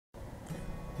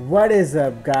What is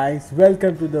up, guys?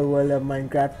 Welcome to the world of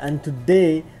Minecraft, and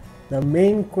today the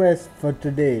main quest for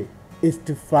today is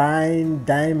to find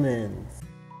diamonds.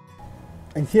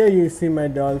 And here you see my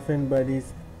dolphin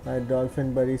buddies,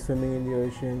 swimming in the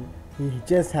ocean. He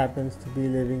just happens to be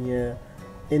living here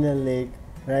in a lake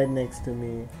right next to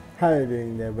me. How are you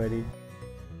doing there, buddy?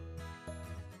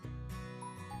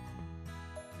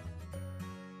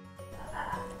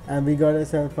 And we got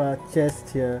ourselves a chest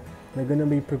here. We're gonna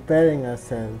be preparing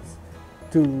ourselves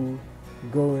to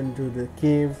go into the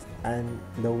caves, and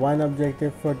the one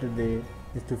objective for today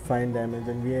is to find diamonds.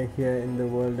 And we are here in the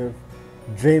world of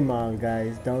Drehmal,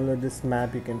 guys. Download this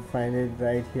map, you can find it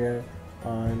right here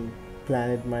on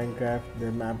Planet Minecraft.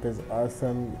 The map is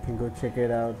awesome, you can go check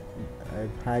it out. I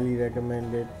highly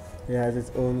recommend it. It has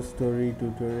its own story,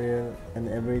 tutorial and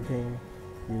everything.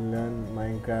 You learn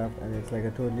Minecraft and it's like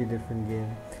a totally different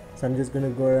game. So I'm just gonna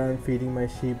go around feeding my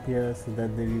sheep here so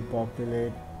that they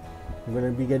repopulate. I'm gonna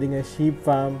be getting a sheep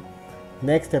farm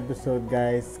next episode,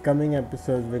 guys. Coming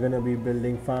episodes we're gonna be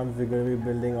building farms, we're gonna be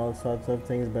building all sorts of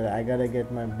things, but I gotta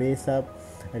get my base up.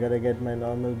 I gotta get my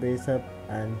normal base up,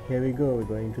 and here we go. We're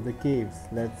going to the caves.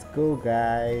 Let's go,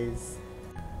 guys.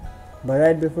 But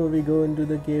right before we go into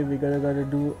the cave, we gotta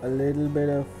do a little bit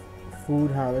of food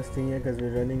harvesting here because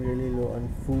we're running really low on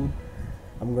food.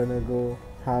 I'm gonna go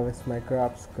harvest my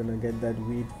crops, gonna get that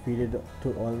wheat, feed it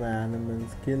to all my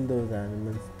animals, kill those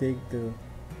animals, take the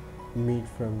meat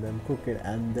from them, cook it,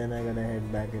 and then I gotta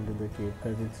head back into the cave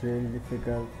because it's really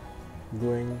difficult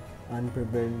going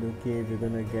unprepared into the cave. You're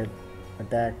gonna get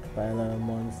attacked by a lot of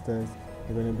monsters.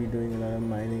 You're gonna be doing a lot of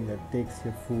mining that takes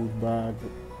your food bar,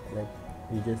 like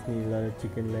you just need a lot of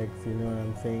chicken legs, you know what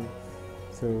I'm saying?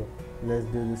 So let's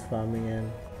do this farming.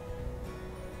 And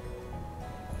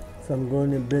so I'm going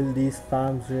to build these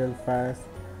farms real fast.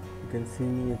 You can see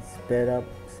me, it's sped up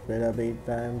 8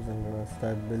 times. I'm gonna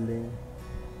start building.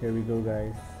 Here we go,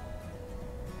 guys.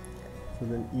 So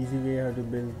the easy way how to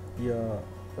build your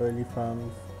early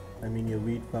farms, I mean your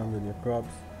wheat farms and your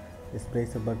crops, is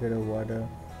place a bucket of water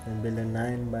and build a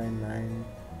 9 by 9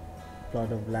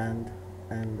 plot of land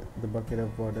and the bucket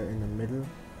of water in the middle.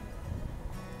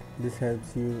 This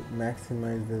helps you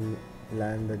maximize the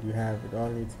land that you have. It all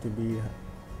needs to be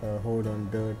hoed on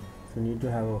dirt, so you need to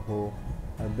have a hoe.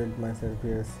 I built myself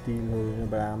here a steel hoe,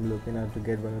 but I'm looking out to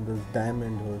get one of those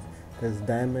diamond hoes, because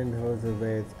diamond hoes are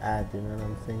where it's at, you know what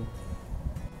I'm saying?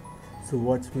 So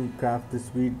watch me craft this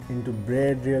wheat into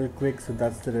bread real quick. So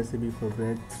that's the recipe for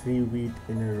bread: 3 wheat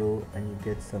in a row and you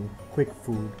get some quick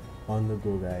food on the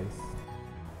go, guys.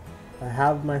 I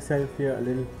have myself here a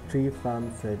little tree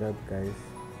farm set up, guys,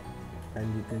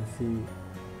 and you can see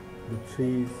the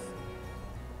trees.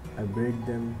 I break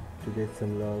them to get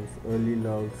some logs, early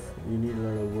logs. You need a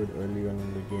lot of wood early on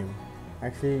in the game.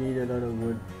 Actually, you need a lot of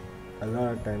wood a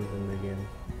lot of times in the game.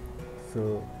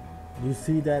 So you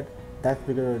see that? That's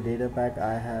because of the data pack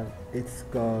I have. It's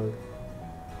called,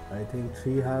 I think,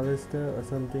 tree harvester or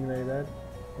something like that,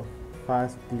 of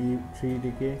fast tree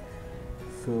decay.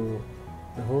 So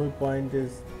the whole point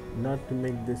is not to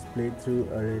make this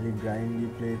playthrough a really grindy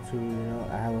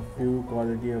playthrough. I have a few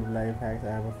quality of life hacks,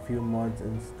 I have a few mods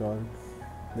installed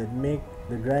that make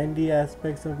the grindy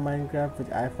aspects of Minecraft, which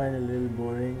I find a little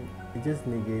boring, it just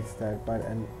negates that part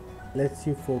and lets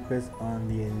you focus on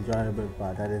the enjoyable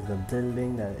part. That is the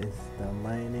building, that is the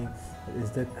mining, that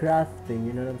is the crafting,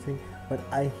 you know what I'm saying? But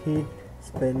I hate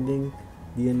spending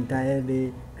the entire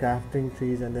day crafting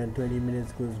trees and then 20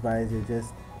 minutes goes by, you're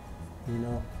just,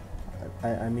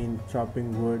 I mean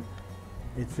chopping wood.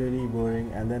 It's really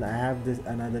boring. And then I have this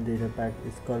another data pack,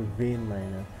 it's called vein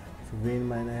miner. So vein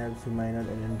miner helps you mine out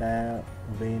an entire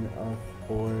vein of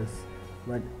ores.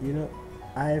 But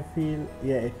I feel,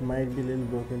 yeah, it might be a little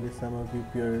broken to some of you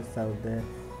purists out there,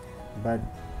 but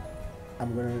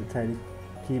I'm gonna try to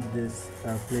keep this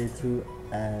playthrough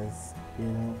as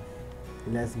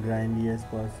less grindy as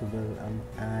possible. And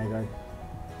I got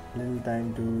little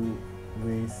time to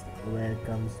waste where it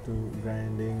comes to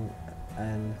grinding,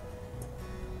 and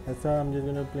that's why I'm just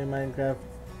gonna play Minecraft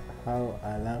how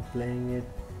I love playing it,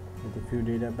 with a few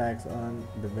data packs on,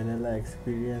 the vanilla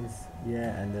experience.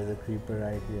 Yeah, and there's a creeper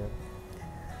right here.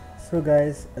 So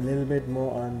guys, a little bit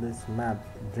more on this map,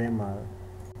 Drehmal,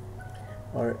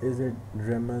 or is it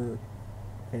Dremel?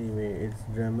 Anyway, it's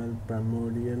Drehmal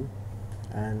Primordial,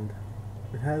 and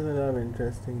it has a lot of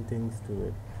interesting things to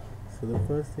it. So the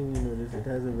first thing you notice, it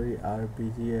has a very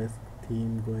RPG-esque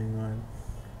theme going on,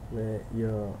 where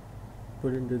you're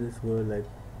put into this world like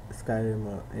Skyrim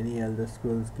or any Elder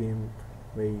Scrolls game,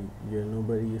 where you're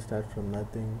nobody, you start from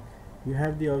nothing. You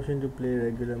have the option to play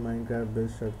regular Minecraft build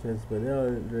structures, but there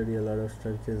are already a lot of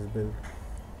structures built.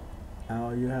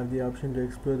 You have the option to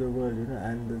explore the world,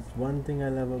 and this one thing I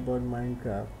love about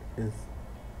Minecraft is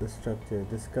the structure,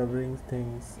 discovering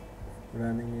things,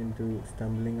 running into,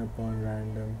 stumbling upon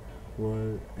random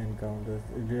world encounters.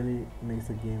 It really makes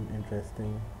the game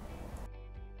interesting.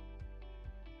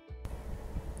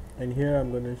 And here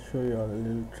I'm going to show you all a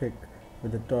little trick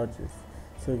with the torches.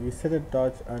 So if you set a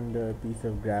torch under a piece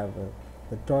of gravel,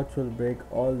 the torch will break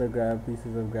all the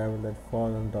pieces of gravel that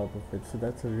fall on top of it. So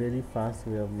that's a really fast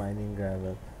way of mining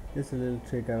gravel. Just a little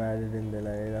trick I've added in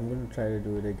there. I'm going to try to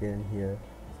do it again here.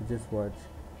 So just watch.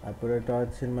 I put a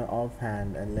torch in my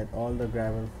offhand and let all the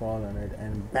gravel fall on it,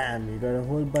 and bam, you got a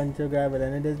whole bunch of gravel,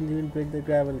 and it doesn't even break the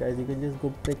gravel, guys. You can just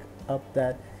go pick up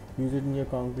that, use it in your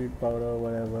concrete powder or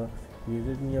whatever, use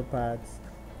it in your parts.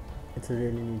 It's a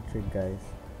really neat trick, guys.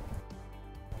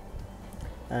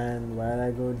 And while I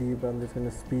go deep, I'm just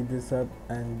gonna speed this up,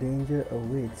 and danger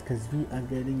awaits because we are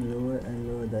getting lower and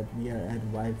lower. That we are at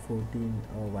Y14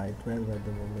 or Y12 at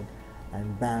the moment,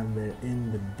 and bam, we're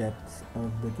in the depths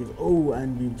of the cave. Oh,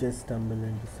 and we just stumbled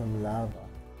into some lava.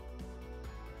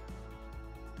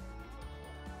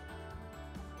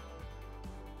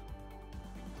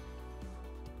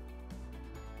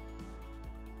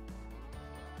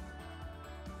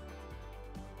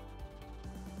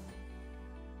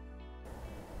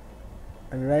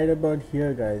 And right about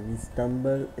here, guys, we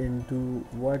stumble into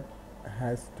what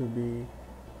has to be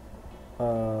a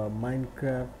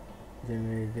Minecraft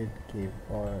generated cave,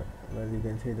 or well, you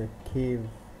can say the cave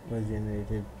was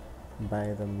generated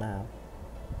by the map.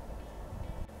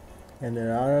 And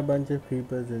there are a bunch of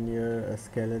creepers in here, a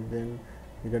skeleton.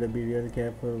 We gotta be real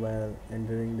careful while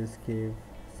entering this cave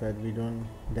so that we don't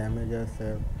damage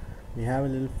ourselves. We have a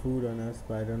little food on us,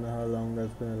 but I don't know how long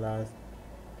that's gonna last.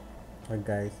 But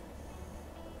guys,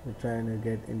 we're trying to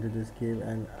get into this cave,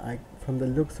 and from the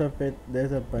looks of it,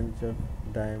 there's a bunch of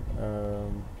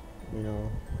you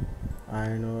know,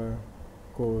 iron ore,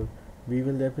 coal. We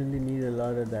will definitely need a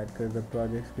lot of that because the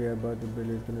projects we are about to build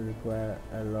is going to require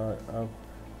a lot of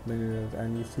minerals.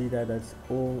 And you see that's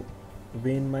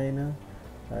vein miner.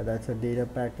 That's a data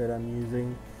pack that I'm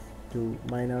using to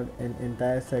mine out an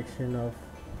entire section of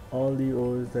all the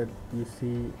ores that you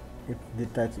see if they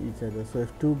touch each other. So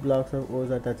if two blocks of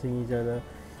ores are touching each other,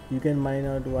 you can mine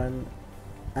out one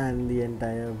and the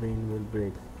entire vein will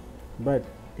break. But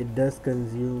it does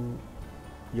consume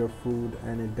your food,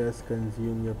 and it does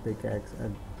consume your pickaxe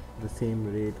at the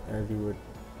same rate as you would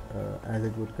as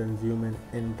it would consume an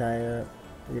entire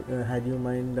had you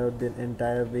mined out the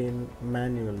entire vein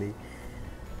manually.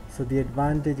 So the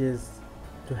advantage is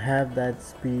to have that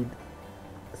speed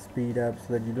up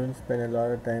so that you don't spend a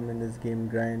lot of time in this game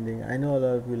grinding. I know a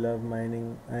lot of you love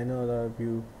mining. I know a lot of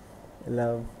you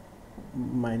love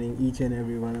mining each and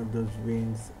every one of those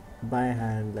veins by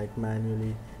hand, like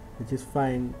manually, which is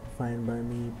fine by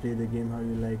me. Play the game how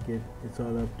you like it. It's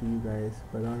all up to you guys.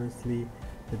 But honestly,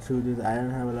 the truth is I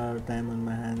don't have a lot of time on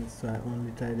my hands, so I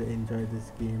only try to enjoy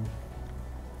this game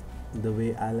the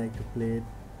way I like to play it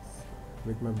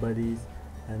with my buddies,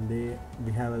 and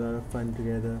we have a lot of fun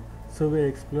together. So we're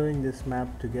exploring this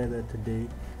map together today,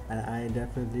 and I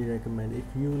definitely recommend, if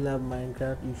you love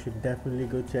Minecraft, you should definitely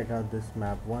go check out this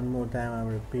map. One more time, I'm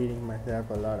repeating myself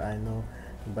a lot, I know,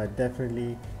 but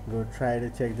definitely go try to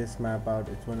check this map out.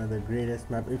 It's one of the greatest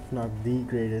map, if not the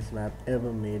greatest map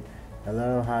ever made. A lot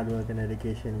of hard work and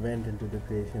dedication went into the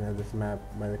creation of this map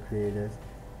by the creators.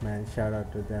 Man, shout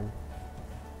out to them.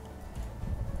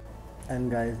 And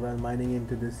guys, while mining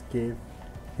into this cave,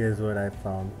 here's what I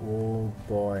found. Oh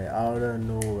boy, out of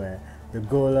nowhere, the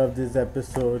goal of this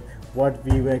episode, what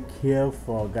we were here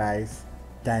for, guys,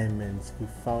 diamonds. We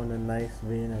found a nice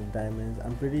vein of diamonds.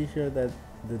 I'm pretty sure that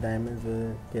the diamonds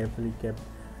were carefully kept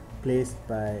placed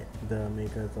by the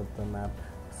makers of the map.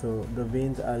 So the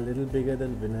veins are a little bigger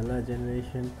than vanilla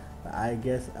generation. I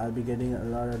guess I'll be getting a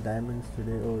lot of diamonds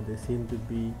today. Oh, they seem to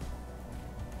be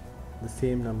the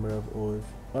same number of ores,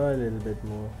 or a little bit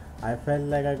more. I felt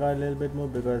like I got a little bit more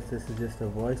because this is just a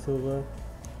voiceover.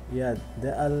 Yeah,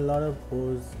 there are a lot of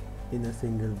ores in a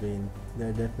single vein. There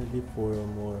are definitely 4 or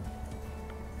more.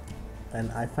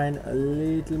 And I find a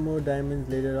little more diamonds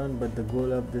later on, but the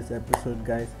goal of this episode,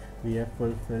 guys, we have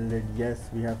fulfilled it. Yes,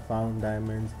 we have found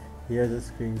diamonds. Here's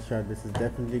a screenshot. This is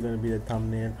definitely going to be the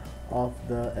thumbnail of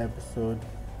the episode.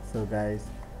 So guys,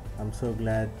 I'm so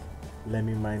glad. Let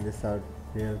me mine this out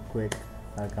real quick.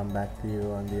 I'll come back to you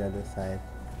on the other side.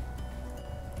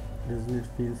 Doesn't it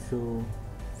feel so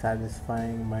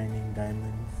satisfying mining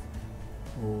diamonds?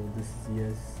 Oh, this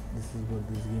is what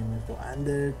this game is for. And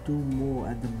there are 2 more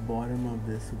at the bottom of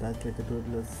this, so that's like a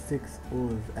total of 6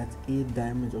 ores. That's 8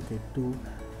 diamonds. Okay, 2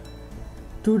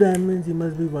 2 diamonds, you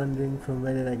must be wondering from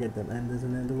where did I get them. And there's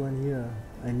another one here.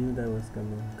 I knew that was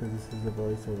coming because this is the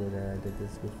voiceover that I did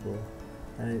this before.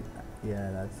 And yeah,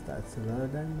 that's a lot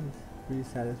of diamonds. Pretty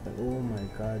satisfying. Oh my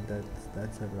god,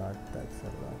 that's a lot. That's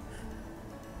a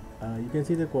lot. You can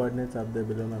see the coordinates up there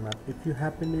below my map. If you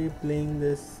happen to be playing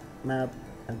this map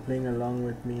and playing along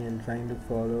with me and trying to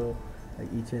follow like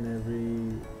each and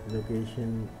every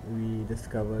location we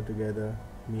discover together,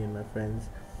 me and my friends,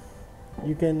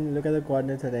 you can look at the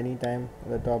coordinates at any time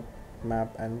at the top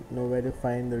map and know where to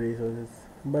find the resources.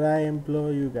 But I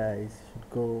implore you guys should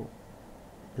go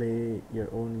play your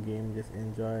own game. Just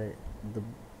enjoy the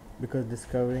because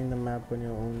discovering the map on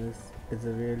your own is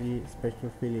a really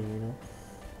special feeling, you know.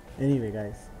 Anyway,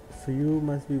 guys, so you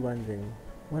must be wondering,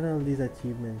 what are all these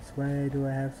achievements? Why do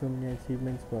I have so many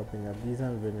achievements popping up? These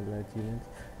aren't vanilla achievements.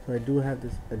 So I do have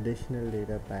this additional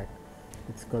data pack.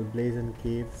 It's called Blaze and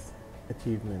Caves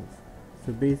achievements.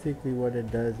 So basically what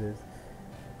it does is,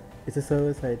 it's a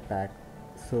server side pack.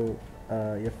 So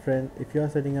your friend, if you're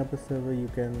setting up a server, you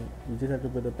just have to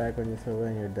put the pack on your server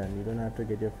and you're done. You don't have to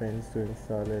get your friends to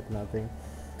install it, nothing.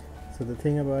 So the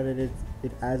thing about it is,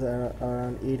 it adds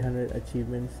around 800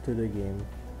 achievements to the game,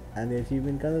 and the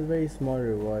achievement comes with very small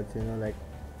rewards. You know, like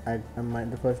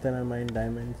the first time I mined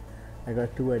diamonds, I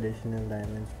got 2 additional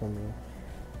diamonds for me.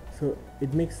 So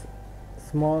it makes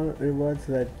small rewards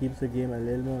so that keeps the game a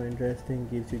little more interesting,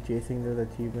 keeps you chasing those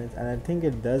achievements. And I think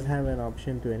it does have an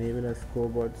option to enable a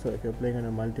scoreboard, so if you're playing on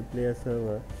a multiplayer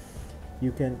server,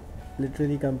 you can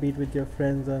literally compete with your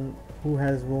friends on who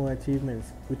has more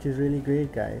achievements, which is really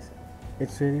great, guys.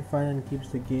 It's really fun and keeps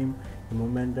the game, the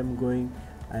momentum going.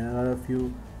 And a lot of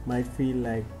you might feel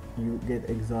like you get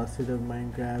exhausted of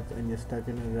Minecraft and you're stuck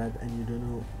in a rut and you don't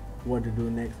know what to do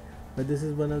next. But this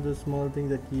is one of those small things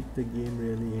that keep the game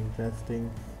really interesting,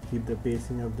 keep the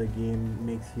pacing of the game,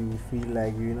 makes you feel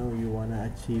like, you know, you want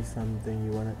to achieve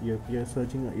something, you're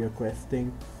searching, you're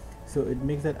questing. So it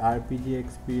makes that RPG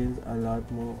experience a lot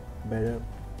more better.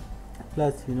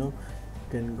 Plus, you know,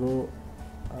 you can go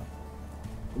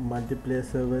multiplayer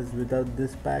servers without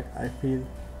this pack. I feel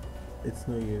it's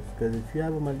no use, because if you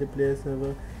have a multiplayer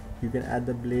server, you can add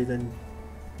the Blaze and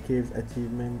Caves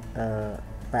achievement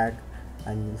pack,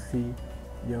 and you see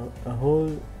a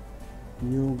whole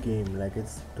new game. Like,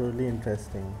 it's totally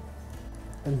interesting.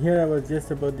 And here I was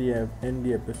just about to end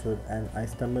the episode, and I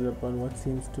stumbled upon what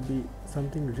seems to be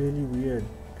something really weird.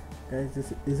 Guys,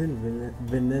 this isn't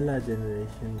vanilla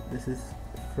generation. This is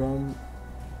from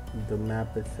the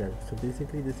map itself. So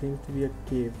basically there seems to be a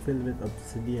cave filled with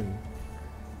obsidian.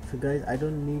 So guys, I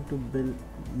don't need to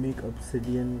make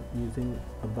obsidian using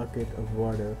a bucket of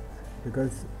water,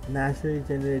 because naturally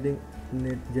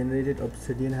generated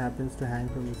obsidian happens to hang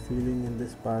from the ceiling in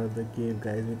this part of the cave,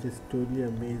 guys, which is totally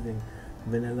amazing.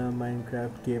 Vanilla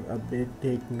Minecraft cave update,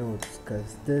 take notes,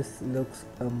 because this looks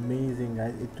amazing,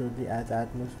 guys. It totally adds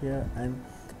atmosphere, and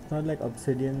it's not like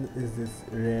obsidian is this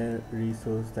rare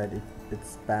resource that if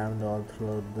it's spammed all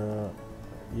throughout the,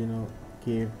 you know,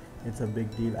 cave, it's a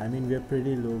big deal. I mean, we're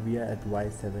pretty low, we are at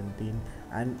Y17,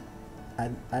 and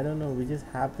I don't know, we just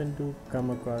happen to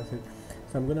come across it.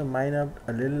 So I'm gonna mine up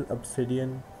a little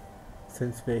obsidian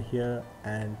since we're here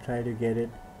and try to get it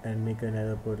and make a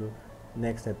nether portal.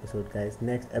 Next episode, guys,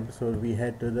 next episode we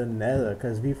head to the nether,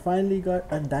 because we finally got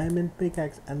a diamond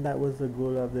pickaxe, and that was the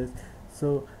goal of this.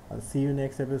 So I'll see you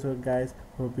next episode, guys.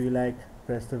 Hope you like,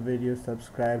 press the video,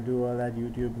 subscribe, do all that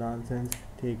YouTube nonsense.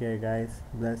 Take care, guys.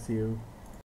 Bless you.